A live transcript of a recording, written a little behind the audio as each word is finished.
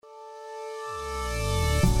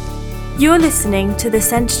You're listening to the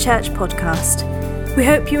Centre Church podcast. We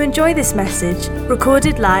hope you enjoy this message,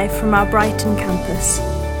 recorded live from our Brighton campus.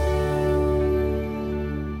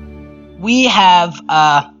 We have,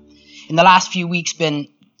 in the last few weeks, been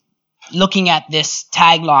looking at this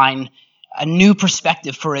tagline, a new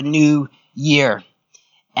perspective for a new year.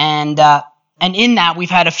 And in that,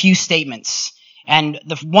 we've had a few statements. And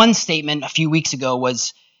the one statement a few weeks ago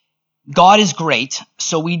was, God is great,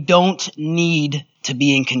 so we don't need to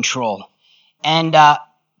be in control. And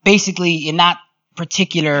basically, in that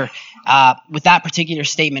particular, with that particular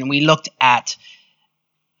statement, we looked at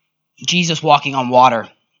Jesus walking on water.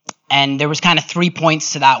 And there was kind of 3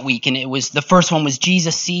 points to that week. And it was, the first one was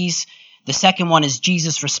Jesus sees. The second one is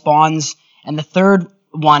Jesus responds. And the third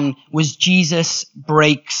one was Jesus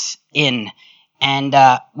breaks in. And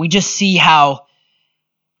we just see how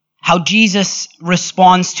Jesus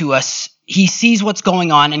responds to us. He sees what's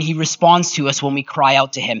going on and he responds to us when we cry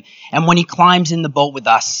out to him. And when he climbs in the boat with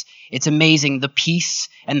us, it's amazing the peace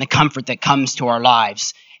and the comfort that comes to our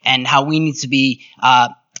lives and how we need to be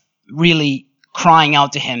really crying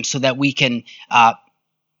out to him so that we can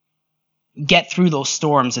get through those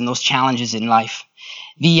storms and those challenges in life.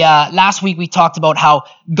 The last week we talked about how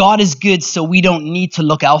God is good, so we don't need to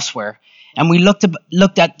look elsewhere. And we looked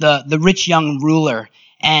at the rich young ruler.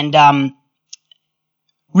 And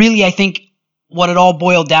really, I think what it all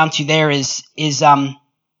boiled down to there is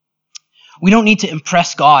we don't need to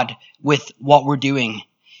impress God with what we're doing.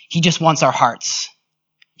 He just wants our hearts.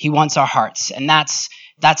 He wants our hearts, and that's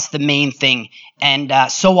the main thing. And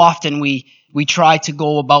so often we try to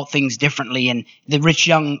go about things differently. And the rich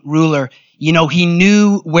young ruler, he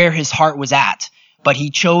knew where his heart was at, but he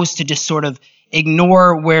chose to just sort of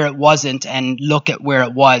ignore where it wasn't and look at where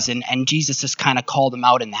it was. And Jesus just kind of called him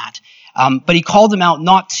out in that. But he called him out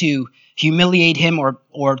not to humiliate him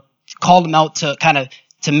or called him out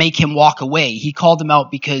to make him walk away. He called him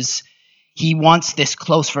out because he wants this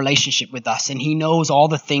close relationship with us, and he knows all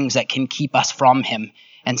the things that can keep us from him.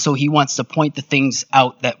 And so he wants to point the things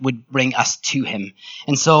out that would bring us to him.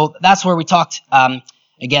 And so that's where we talked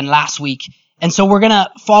again last week. And so we're going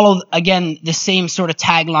to follow, again, the same sort of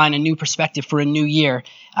tagline, a new perspective for a new year.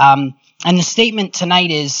 And the statement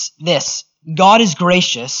tonight is this: God is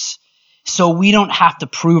gracious, so we don't have to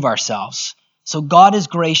prove ourselves. So God is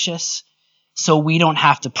gracious, so we don't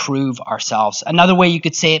have to prove ourselves. Another way you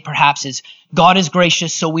could say it perhaps is, God is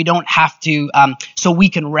gracious, so we don't have to, so we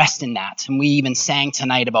can rest in that. And we even sang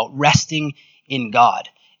tonight about resting in God.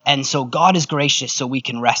 And so God is gracious, so we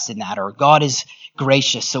can rest in that. Or God is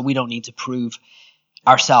gracious, so we don't need to prove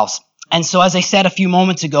ourselves. And so as I said a few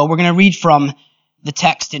moments ago, we're going to read from the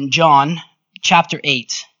text in John chapter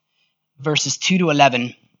 8, verses 2 to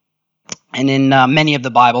 11. And in many of the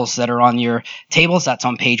Bibles that are on your tables, that's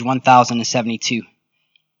on page 1072.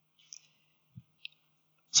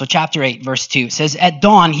 So chapter 8, verse 2, it says, At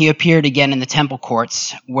dawn he appeared again in the temple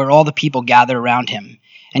courts, where all the people gathered around him.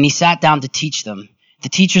 And he sat down to teach them. The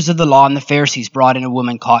teachers of the law and the Pharisees brought in a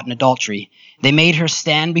woman caught in adultery. They made her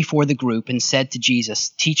stand before the group and said to Jesus,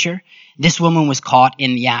 Teacher, this woman was caught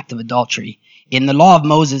in the act of adultery. In the law of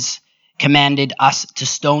Moses commanded us to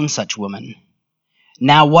stone such women.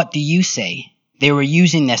 Now what do you say? They were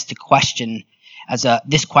using this question as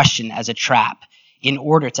a trap in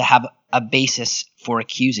order to have a basis for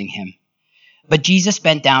accusing him. But Jesus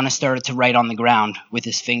bent down and started to write on the ground with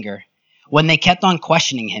his finger. When they kept on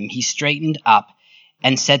questioning him, he straightened up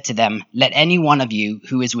and said to them, Let any one of you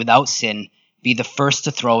who is without sin be the first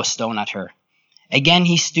to throw a stone at her. Again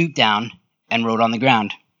he stooped down and wrote on the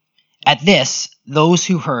ground. At this, those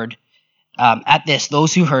who heard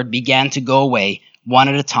began to go away, one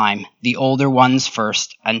at a time, the older ones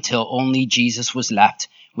first, until only Jesus was left,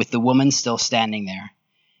 with the woman still standing there.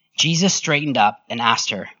 Jesus straightened up and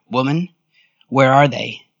asked her, Woman, where are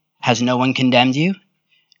they? Has no one condemned you?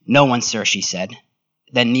 No one, sir, she said.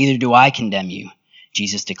 Then neither do I condemn you,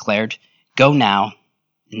 Jesus declared. Go now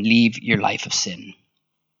and leave your life of sin.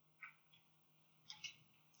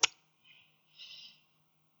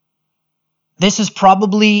 This is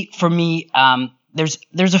probably, for me,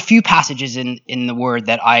 there's a few passages in the Word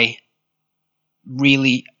that I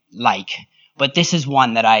really like, but this is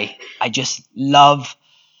one that I just love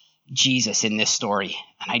Jesus in this story,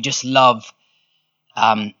 and I just love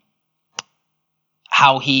how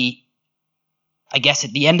he, I guess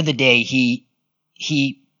at the end of the day, he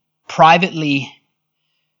privately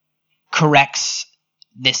corrects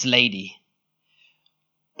this lady,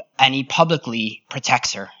 and he publicly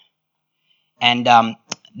protects her. And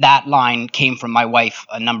that line came from my wife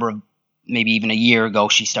maybe even a year ago.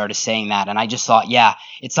 She started saying that, and I just thought, yeah,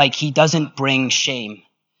 it's like he doesn't bring shame,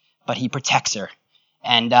 but he protects her.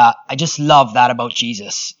 And I just love that about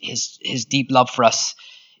Jesus. His deep love for us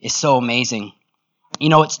is so amazing. You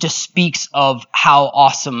know, it just speaks of how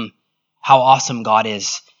awesome God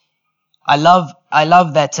is. I love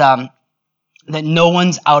that that no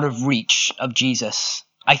one's out of reach of Jesus.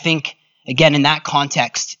 I think, again, in that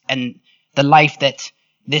context and the life that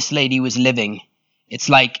this lady was living, it's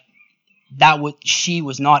like she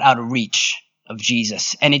was not out of reach of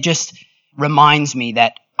Jesus. And it just reminds me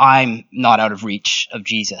that I'm not out of reach of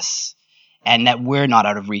Jesus, and that we're not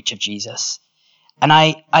out of reach of Jesus. And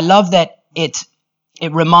I love that it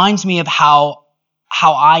reminds me of how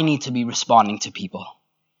I need to be responding to people.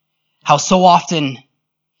 How so often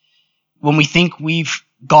when we think we've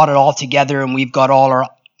got it all together and we've got all our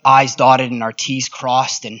I's dotted and our T's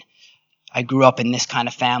crossed, and I grew up in this kind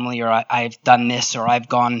of family, or I've done this, or I've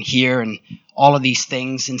gone here, and all of these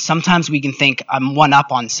things. And sometimes we can think I'm one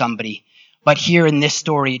up on somebody. But here in this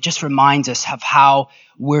story, it just reminds us of how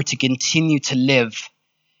we're to continue to live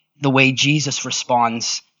the way Jesus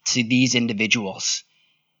responds to these individuals.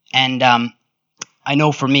 And I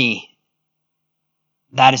know for me,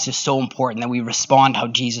 that is just so important that we respond how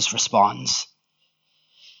Jesus responds.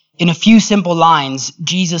 In a few simple lines,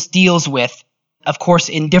 Jesus deals with, of course,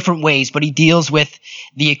 in different ways, but he deals with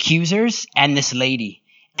the accusers and this lady.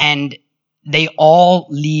 And they all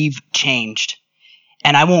leave changed.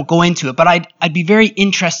 And I won't go into it, but I'd be very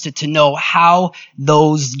interested to know how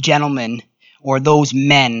those gentlemen or those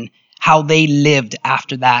men, how they lived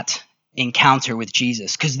after that encounter with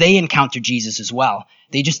Jesus. Because they encountered Jesus as well.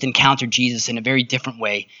 They just encountered Jesus in a very different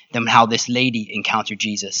way than how this lady encountered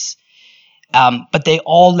Jesus. But they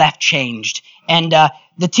all left changed. And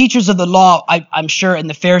the teachers of the law, I'm sure, and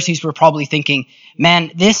the Pharisees were probably thinking,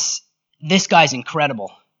 man, this guy's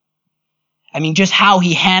incredible. I mean, just how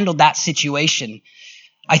he handled that situation.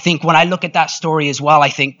 I think when I look at that story as well, I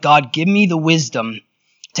think, God, give me the wisdom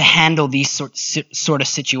to handle these sort of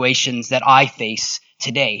situations that I face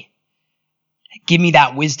today. Give me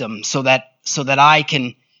that wisdom so that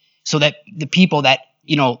the people that,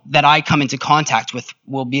 that I come into contact with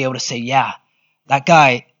will be able to say, yeah, that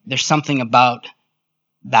guy, there's something about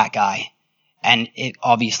that guy, and it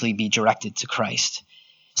obviously be directed to Christ.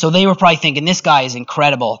 So they were probably thinking, this guy is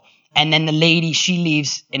incredible. And then the lady, she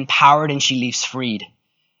leaves empowered and she leaves freed.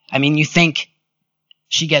 I mean, you think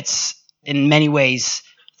she gets, in many ways,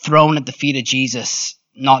 thrown at the feet of Jesus,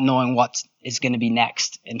 not knowing what is going to be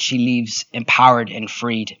next. And she leaves empowered and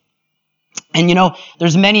freed. And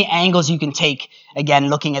there's many angles you can take, again,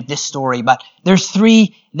 looking at this story. But there's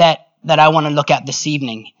three that I want to look at this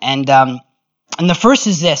evening. And the first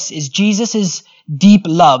is this, is Jesus' deep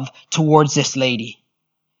love towards this lady.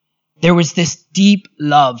 There was this deep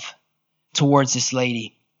love towards this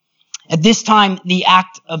lady. At this time, the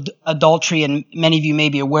act of adultery, and many of you may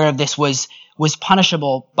be aware of this, was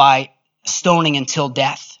punishable by stoning until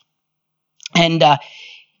death. And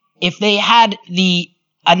if they had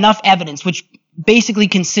enough evidence, which basically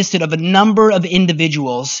consisted of a number of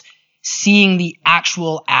individuals seeing the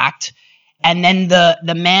actual act, and then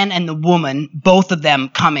the man and the woman, both of them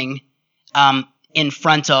coming in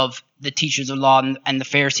front of the teachers of law and the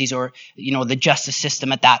Pharisees, or the justice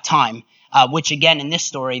system at that time, which again in this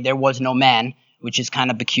story there was no man, which is kind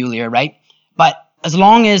of peculiar, right? But as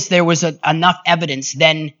long as there was enough evidence,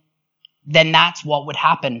 then that's what would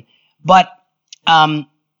happen. But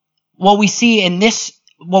what we see in this,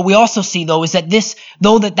 what we also see though, is that this,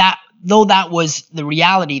 though that was the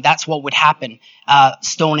reality, that's what would happen,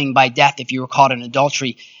 stoning by death if you were caught in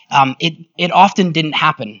adultery. It often didn't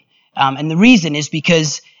happen. And the reason is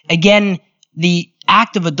because, again, the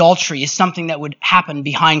act of adultery is something that would happen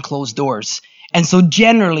behind closed doors. And so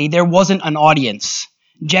generally there wasn't an audience.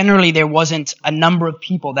 Generally there wasn't a number of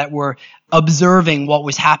people that were observing what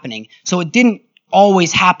was happening. So it didn't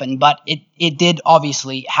always happen, but it did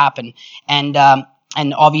obviously happen. And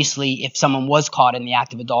obviously if someone was caught in the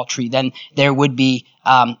act of adultery, then there would be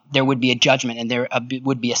a judgment, and there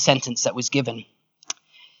would be a sentence that was given.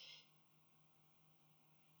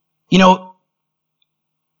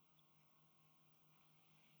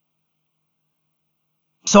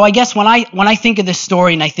 So I guess when I think of this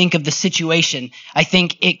story and I think of the situation, I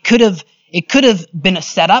think it could have been a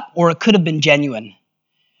setup, or it could have been genuine.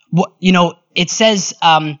 It says,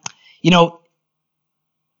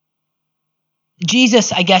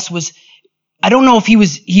 Jesus, I guess, I don't know if he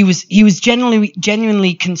was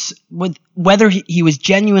genuinely whether he was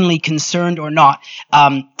genuinely concerned or not.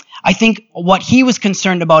 I think what he was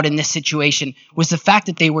concerned about in this situation was the fact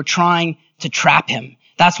that they were trying to trap him.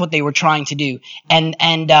 That's what they were trying to do. And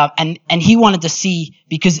he wanted to see,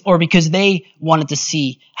 because they wanted to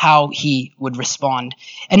see how he would respond.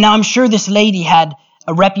 And now I'm sure this lady had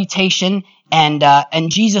a reputation, and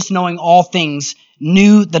Jesus, knowing all things,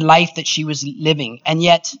 knew the life that she was living. And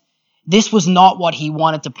yet, this was not what he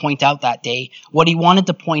wanted to point out that day. What he wanted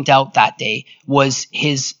to point out that day was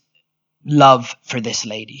his love for this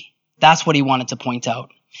lady. That's what he wanted to point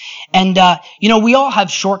out. And, we all have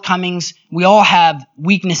shortcomings. We all have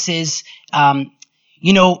weaknesses.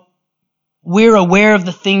 We're aware of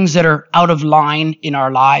the things that are out of line in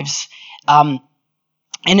our lives. And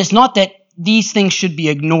it's not that these things should be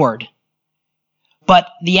ignored. But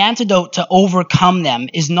the antidote to overcome them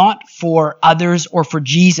is not for others or for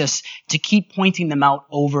Jesus to keep pointing them out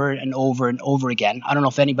over and over and over again. I don't know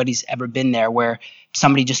if anybody's ever been there where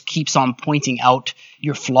somebody just keeps on pointing out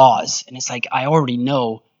your flaws. And it's like, I already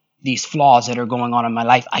know these flaws that are going on in my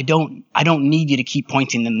life. I don't need you to keep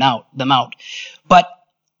pointing them out. But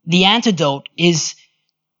the antidote is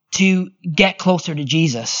to get closer to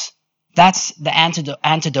Jesus. That's the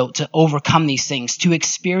antidote to overcome these things, to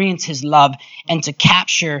experience his love and to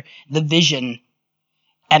capture the vision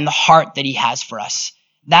and the heart that he has for us.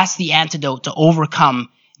 That's the antidote to overcome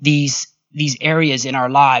these areas in our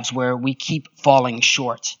lives where we keep falling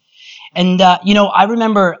short. And, I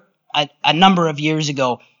remember a number of years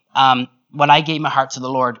ago, when I gave my heart to the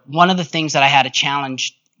Lord, one of the things that I had a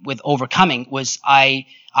challenge with overcoming was I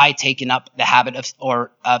taken up the habit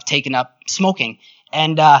of taking up smoking.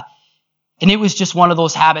 And it was just one of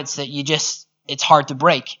those habits that it's hard to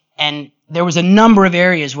break. And there was a number of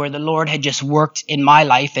areas where the Lord had just worked in my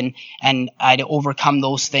life and I'd overcome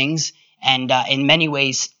those things. And in many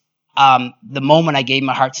ways, the moment I gave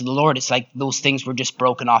my heart to the Lord, it's like those things were just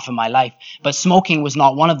broken off in my life. But smoking was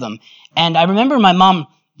not one of them. And I remember my mom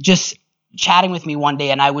just chatting with me one day,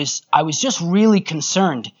 and I was just really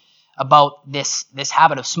concerned about this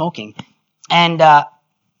habit of smoking. And I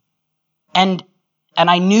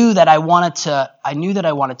knew that I wanted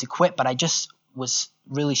to quit, but I just was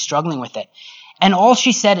really struggling with it. And all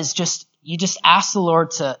she said is you just ask the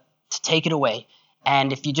Lord to take it away.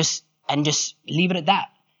 And if you just leave it at that.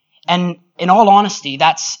 And in all honesty,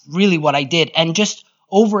 that's really what I did. And just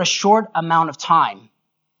over a short amount of time,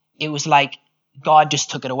 it was like God just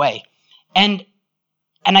took it away. And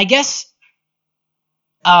I guess,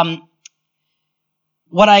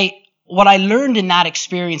 what I learned in that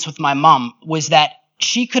experience with my mom was that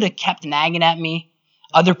she could have kept nagging at me.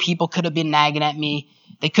 Other people could have been nagging at me.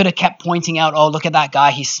 They could have kept pointing out, oh, look at that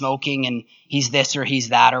guy, he's smoking and he's this or he's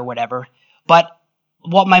that or whatever. But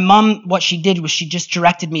what she did was she just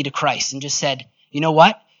directed me to Christ and just said, you know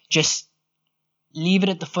what? Just leave it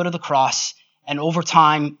at the foot of the cross, and over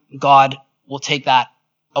time, God will take that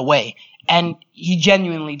away. And he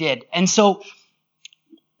genuinely did. And so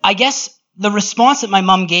I guess the response that my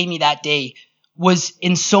mom gave me that day was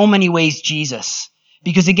in so many ways Jesus.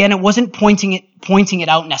 Because again, it wasn't pointing it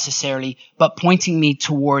out necessarily, but pointing me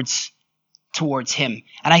towards him.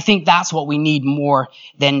 And I think that's what we need more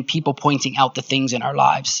than people pointing out the things in our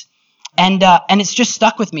lives. And it's just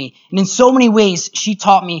stuck with me. And in so many ways, she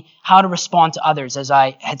taught me how to respond to others, as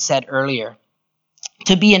I had said earlier.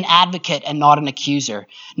 To be an advocate and not an accuser.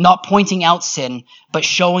 Not pointing out sin, but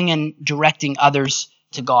showing and directing others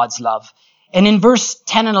to God's love. And in verse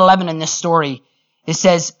 10 and 11 in this story, it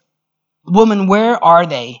says, "Woman, where are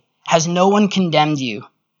they? Has no one condemned you?"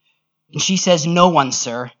 And she says, "No one,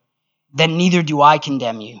 sir." "Then neither do I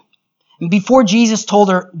condemn you." And before Jesus told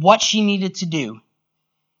her what she needed to do,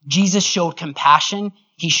 Jesus showed compassion,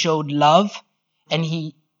 he showed love, and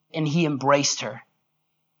he embraced her.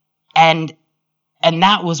 And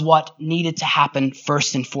that was what needed to happen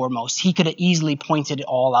first and foremost. He could have easily pointed it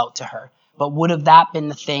all out to her. But would have that been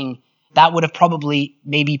the thing? That would have probably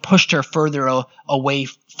maybe pushed her further away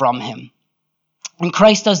from him. And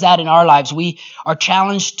Christ does that in our lives. We are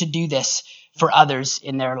challenged to do this for others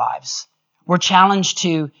in their lives. We're challenged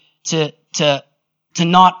to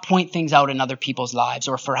not point things out in other people's lives,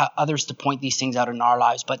 or for others to point these things out in our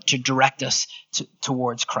lives, but to direct us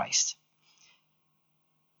towards Christ.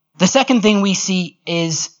 The second thing we see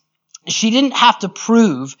is she didn't have to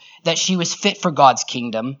prove that she was fit for God's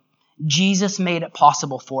kingdom. Jesus made it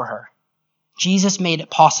possible for her. Jesus made it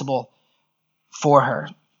possible for her.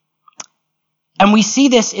 And we see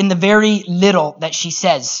this in the very little that she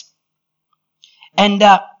says. And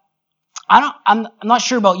I'm not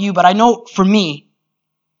sure about you, but I know for me,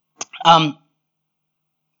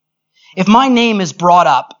 if my name is brought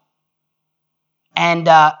up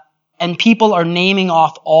and people are naming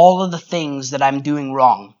off all of the things that I'm doing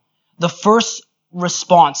wrong, the first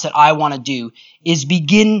response that I want to do is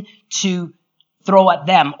begin to throw at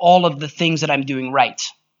them all of the things that I'm doing right.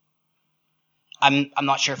 I'm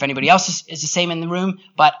not sure if anybody else is the same in the room,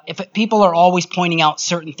 but if people are always pointing out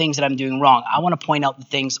certain things that I'm doing wrong, I want to point out the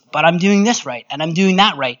things, but I'm doing this right, and I'm doing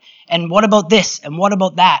that right, and what about this, and what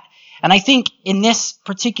about that? And I think in this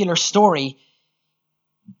particular story,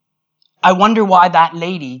 I wonder why that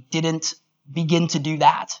lady didn't begin to do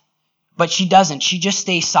that. But she doesn't. She just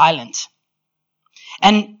stays silent.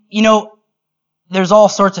 And, there's all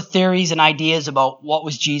sorts of theories and ideas about what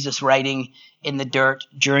was Jesus writing in the dirt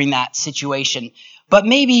during that situation. But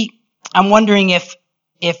maybe I'm wondering if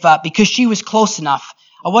because she was close enough,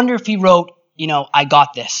 I wonder if he wrote, I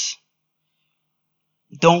got this.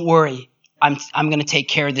 Don't worry. I'm going to take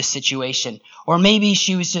care of this situation. Or maybe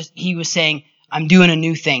he was saying, I'm doing a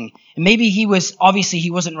new thing. And maybe he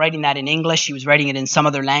wasn't writing that in English. He was writing it in some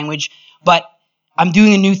other language. But I'm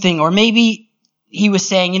doing a new thing. Or maybe he was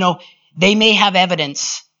saying, they may have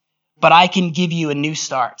evidence, but I can give you a new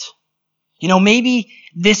start. Maybe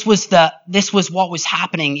this was what was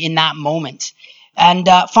happening in that moment. And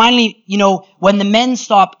finally, when the men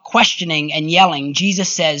stop questioning and yelling, Jesus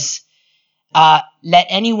says, let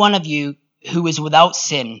any one of you who is without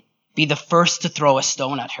sin be the first to throw a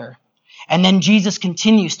stone at her. And then Jesus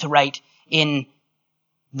continues to write in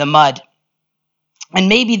the mud. And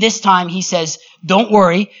maybe this time he says, don't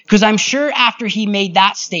worry, because I'm sure after he made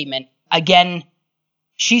that statement, again,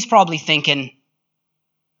 she's probably thinking,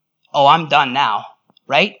 oh, I'm done now,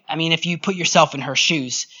 right? I mean, if you put yourself in her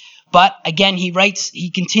shoes. But again,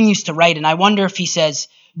 he continues to write, and I wonder if he says,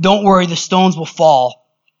 don't worry, the stones will fall.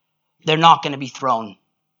 They're not going to be thrown.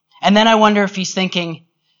 And then I wonder if he's thinking,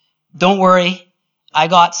 don't worry, I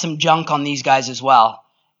got some junk on these guys as well,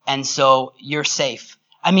 and so you're safe.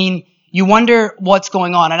 I mean, you wonder what's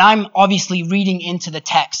going on, and I'm obviously reading into the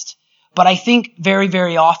text, but I think very,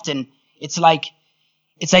 very often it's like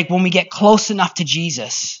when we get close enough to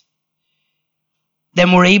Jesus,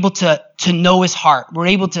 then we're able to know his heart. We're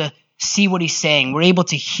able to see what he's saying. We're able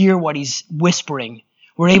to hear what he's whispering.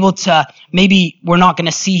 We're able to, maybe we're not going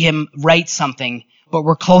to see him write something, but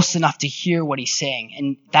we're close enough to hear what he's saying.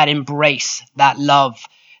 And that embrace, that love,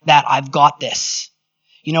 that I've got this.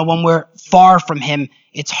 When we're far from him,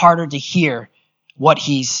 it's harder to hear what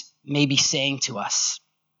he's maybe saying to us.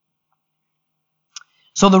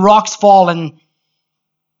 So the rocks fall and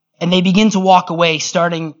they begin to walk away,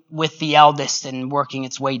 starting with the eldest and working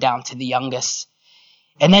its way down to the youngest.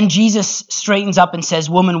 And then Jesus straightens up and says,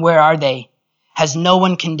 woman, where are they? Has no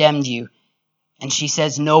one condemned you? And she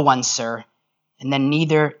says, no one, sir. And then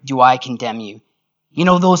neither do I condemn you.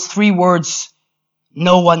 Those 3 words,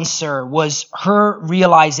 no one, sir, was her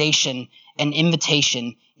realization and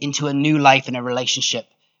invitation into a new life and a relationship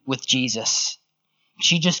with Jesus.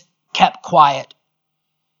 She just kept quiet.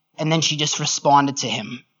 And then she just responded to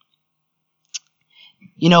him.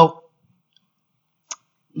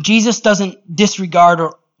 Jesus doesn't disregard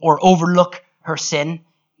or overlook her sin,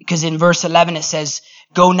 because in verse 11 it says,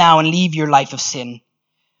 go now and leave your life of sin.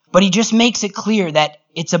 But he just makes it clear that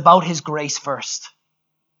it's about his grace first.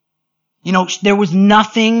 There was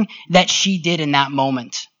nothing that she did in that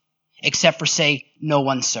moment except for say, no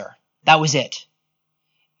one, sir. That was it.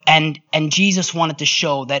 And Jesus wanted to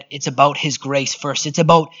show that it's about his grace first. It's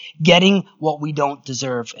about getting what we don't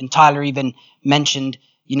deserve. And Tyler even mentioned,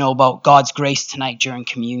 about God's grace tonight during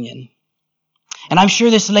communion. And I'm sure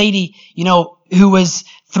this lady, who was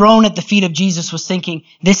thrown at the feet of Jesus was thinking,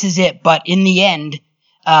 this is it. But in the end,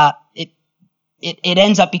 it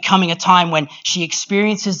ends up becoming a time when she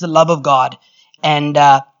experiences the love of God and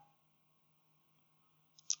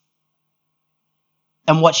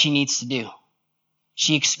what she needs to do.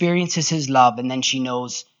 She experiences his love, and then she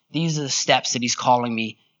knows these are the steps that he's calling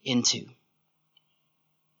me into.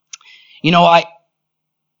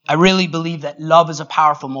 I really believe that love is a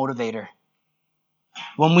powerful motivator.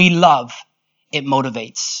 When we love, it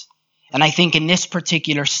motivates. And I think in this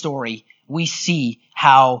particular story, we see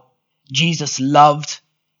how Jesus loved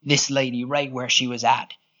this lady right where she was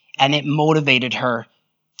at. And it motivated her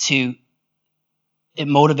to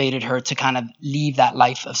kind of leave that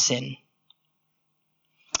life of sin.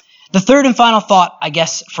 The third and final thought, I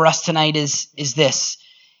guess, for us tonight is this.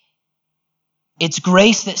 It's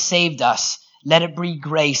grace that saved us. Let it be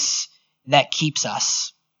grace that keeps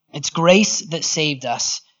us. It's grace that saved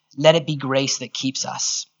us. Let it be grace that keeps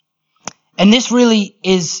us. And this really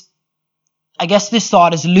is, I guess this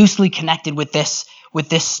thought is loosely connected with this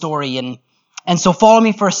story. And so follow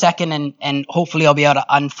me for a second and hopefully I'll be able to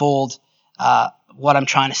unfold what I'm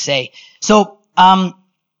trying to say. So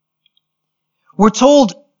we're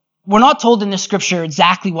not told in the scripture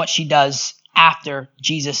exactly what she does after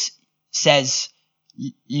Jesus says,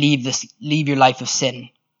 leave your life of sin.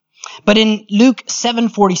 But in Luke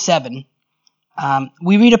 7:47,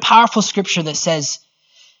 we read a powerful scripture that says,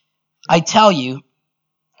 I tell you,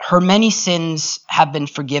 her many sins have been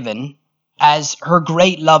forgiven, as her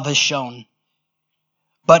great love has shown.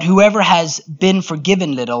 But whoever has been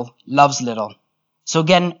forgiven little loves little. So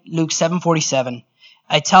again, Luke 7:47,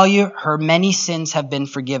 I tell you, her many sins have been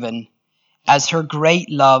forgiven, as her great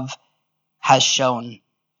love has shown.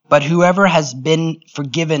 But whoever has been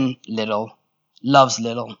forgiven little loves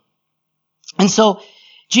little. And so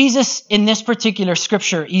Jesus, in this particular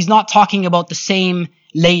scripture, he's not talking about the same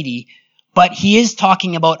lady, but he is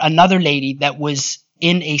talking about another lady that was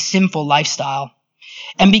in a sinful lifestyle.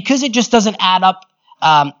 And because it just doesn't add up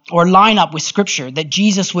or line up with scripture, that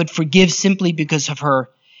Jesus would forgive simply because of her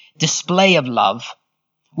display of love,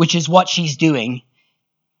 which is what she's doing,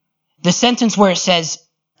 the sentence where it says,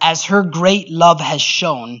 as her great love has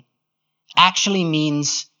shown, actually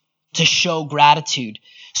means to show gratitude.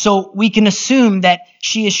 So we can assume that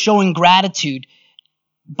she is showing gratitude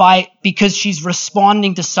because she's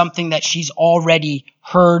responding to something that she's already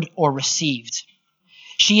heard or received.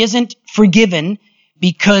 She isn't forgiven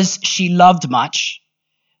because she loved much,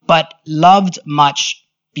 but loved much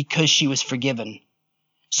because she was forgiven.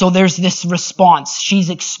 So there's this response. She's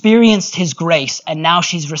experienced his grace, and now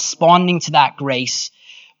she's responding to that grace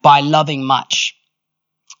by loving much.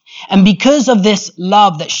 And because of this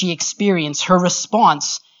love that she experienced, her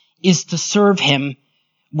response is to serve him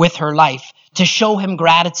with her life, to show him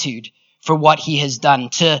gratitude for what he has done,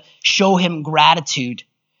 to show him gratitude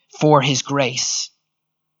for his grace.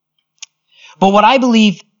 But what I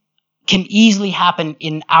believe can easily happen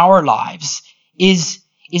in our lives is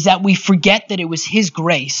that we forget that it was his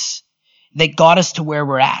grace that got us to where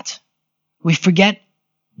we're at. We forget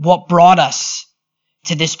what brought us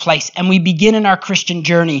to this place, and we begin in our Christian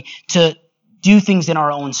journey to do things in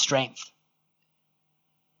our own strength.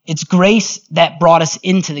 It's grace that brought us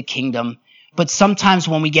into the kingdom, but sometimes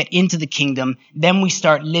when we get into the kingdom, then we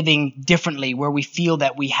start living differently, where we feel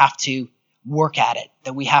that we have to work at it,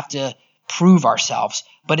 that we have to prove ourselves,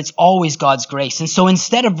 but it's always God's grace. And so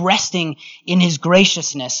instead of resting in his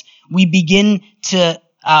graciousness, we begin to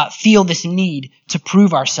feel this need to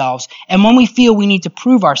prove ourselves. And when we feel we need to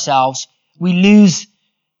prove ourselves, we lose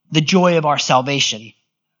the joy of our salvation.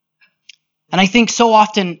 And I think so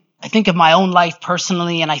often, I think of my own life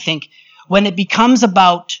personally, and I think when it becomes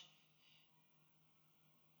about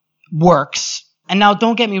works, and now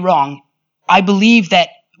don't get me wrong, I believe that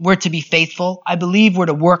we're to be faithful. I believe we're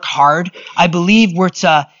to work hard. I believe we're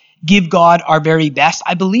to give God our very best.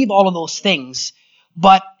 I believe all of those things.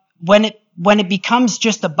 But when it becomes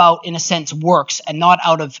just about, in a sense, works and not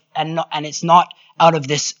out of and it's not out of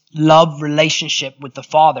this love relationship with the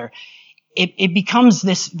Father, it becomes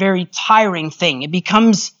this very tiring thing. It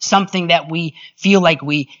becomes something that we feel like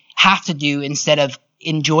we have to do instead of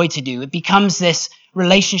enjoy to do. It becomes this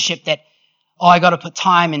relationship that, oh, I got to put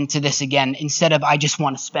time into this again, instead of I just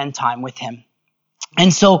want to spend time with him.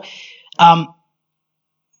 And so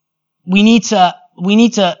we need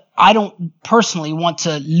to, I don't personally want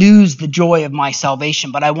to lose the joy of my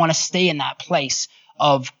salvation, but I want to stay in that place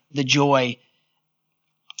of the joy.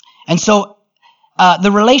 And so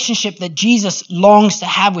the relationship that Jesus longs to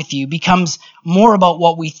have with you becomes more about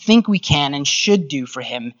what we think we can and should do for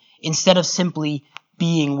him, instead of simply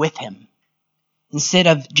being with him, instead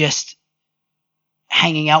of just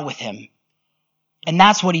hanging out with him. And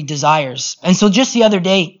that's what he desires. And so just the other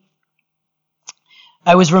day,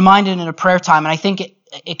 I was reminded in a prayer time, and I think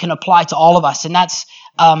it can apply to all of us, and that's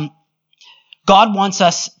God wants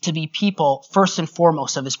us to be people, first and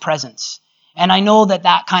foremost, of his presence. And I know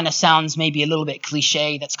that kind of sounds maybe a little bit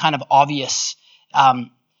cliche, that's kind of obvious,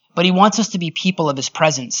 but he wants us to be people of his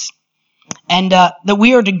presence. And that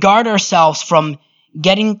we are to guard ourselves from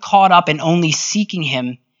getting caught up in only seeking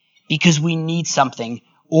him because we need something,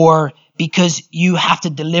 or because you have to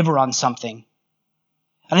deliver on something.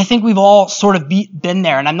 And I think we've all sort of been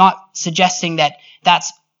there, and I'm not suggesting that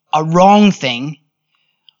that's a wrong thing,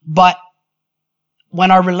 but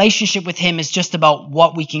when our relationship with him is just about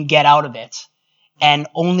what we can get out of it, and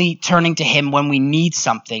only turning to him when we need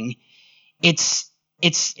something, it's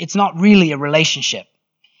not really a relationship.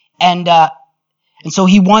 And so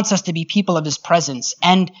he wants us to be people of his presence,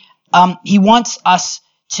 and he wants us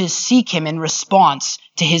to seek him in response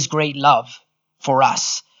to his great love for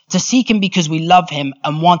us, to seek him because we love him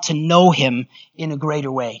and want to know him in a greater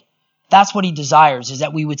way. That's what he desires, is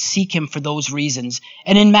that we would seek him for those reasons.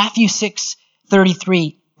 And in Matthew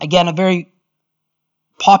 6:33, again, a very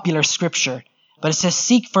popular scripture, but it says,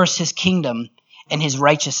 seek first his kingdom and his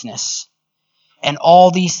righteousness, and all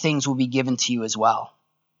these things will be given to you as well.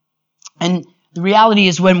 And the reality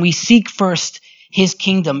is, when we seek first his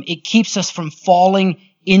kingdom, it keeps us from falling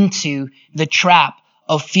into the trap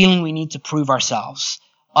of feeling we need to prove ourselves,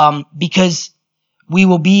 because we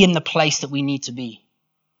will be in the place that we need to be.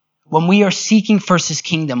 When we are seeking first his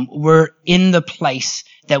kingdom, we're in the place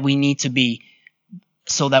that we need to be,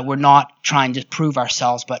 so that we're not trying to prove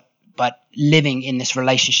ourselves, but living in this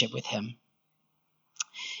relationship with him.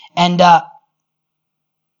 And I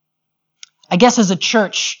guess as a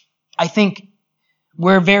church, I think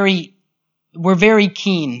we're very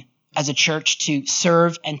keen as a church to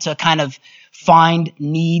serve and to kind of find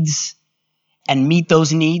needs and meet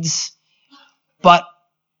those needs.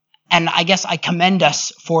 And I guess I commend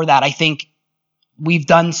us for that. I think we've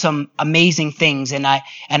done some amazing things, and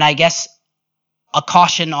I guess a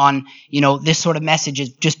caution on, this sort of message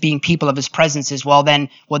is just being people of his presence is,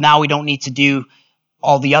 now we don't need to do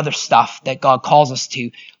all the other stuff that God calls us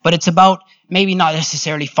to. But it's about maybe not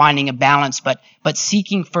necessarily finding a balance, but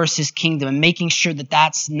seeking first his kingdom and making sure that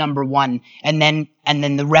that's number one, and then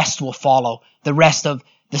the rest will follow. The rest of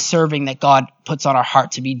the serving that God puts on our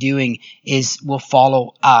heart to be doing will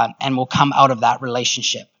follow and will come out of that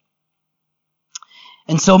relationship.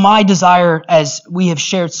 And so my desire, as we have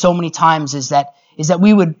shared so many times, is that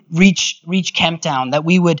we would reach Kemptown, that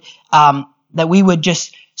we would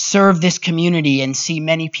just serve this community and see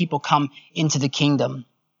many people come into the kingdom.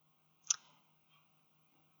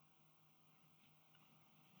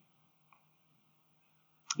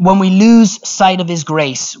 When we lose sight of his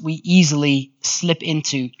grace, we easily slip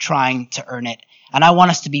into trying to earn it. And I want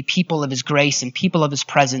us to be people of his grace and people of his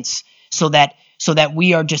presence, so that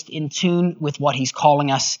we are just in tune with what he's calling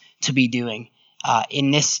us to be doing in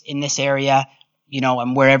this area,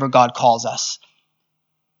 and wherever God calls us.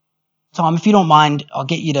 Tom, if you don't mind, I'll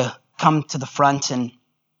get you to come to the front and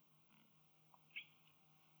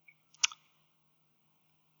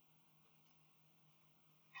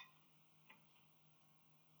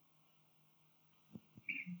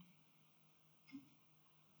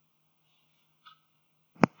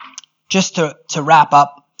just to wrap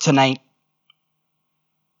up tonight.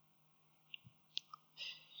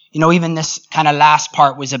 Even this kind of last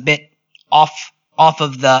part was a bit off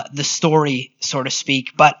of the story, so to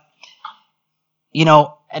speak, but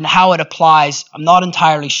and how it applies, I'm not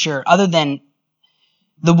entirely sure, other than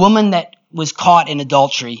the woman that was caught in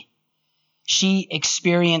adultery. She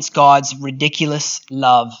experienced God's ridiculous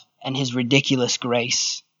love and his ridiculous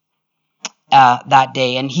grace that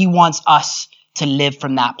day, and he wants us to live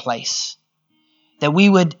from that place. That we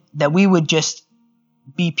would just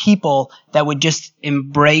be people that would just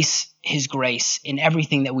embrace his grace in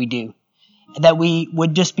everything that we do. That we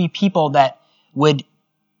would just be people that would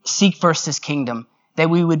seek first his kingdom. That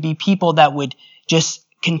we would be people that would just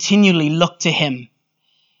continually look to him.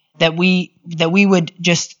 That we would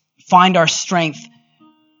just find our strength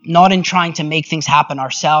not in trying to make things happen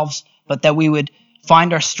ourselves, but that we would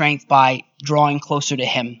find our strength by drawing closer to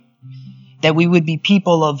him. That we would be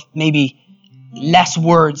people of maybe less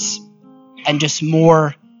words and just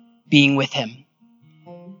more being with him.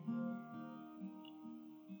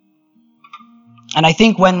 And I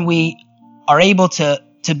think when we are able to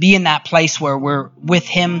be in that place where we're with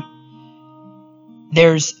him,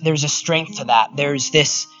 there's a strength to that. There's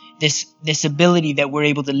this ability that we're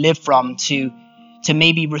able to live from to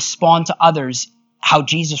maybe respond to others how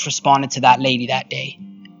Jesus responded to that lady that day.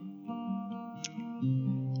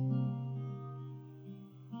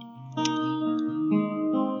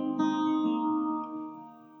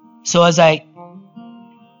 So as I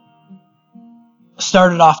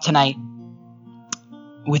started off tonight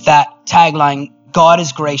with that tagline, God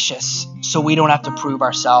is gracious, so we don't have to prove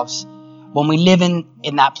ourselves. When we live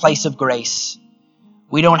in that place of grace,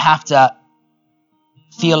 we don't have to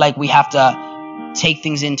feel like we have to take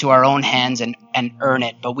things into our own hands and earn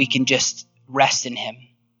it, but we can just rest in him.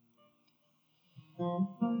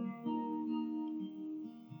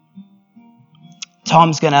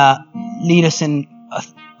 Tom's going to lead us in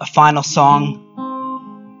a final song.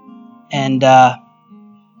 And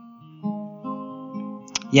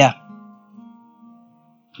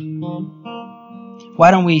why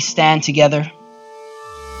don't we stand together?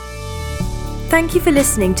 Thank you for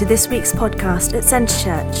listening to this week's podcast at Centre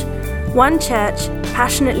Church. One church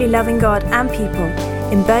passionately loving God and people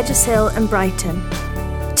in Burgess Hill and Brighton.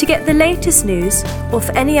 To get the latest news or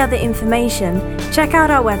for any other information, check out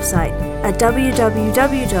our website at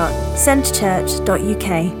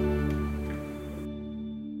www.centrechurch.uk.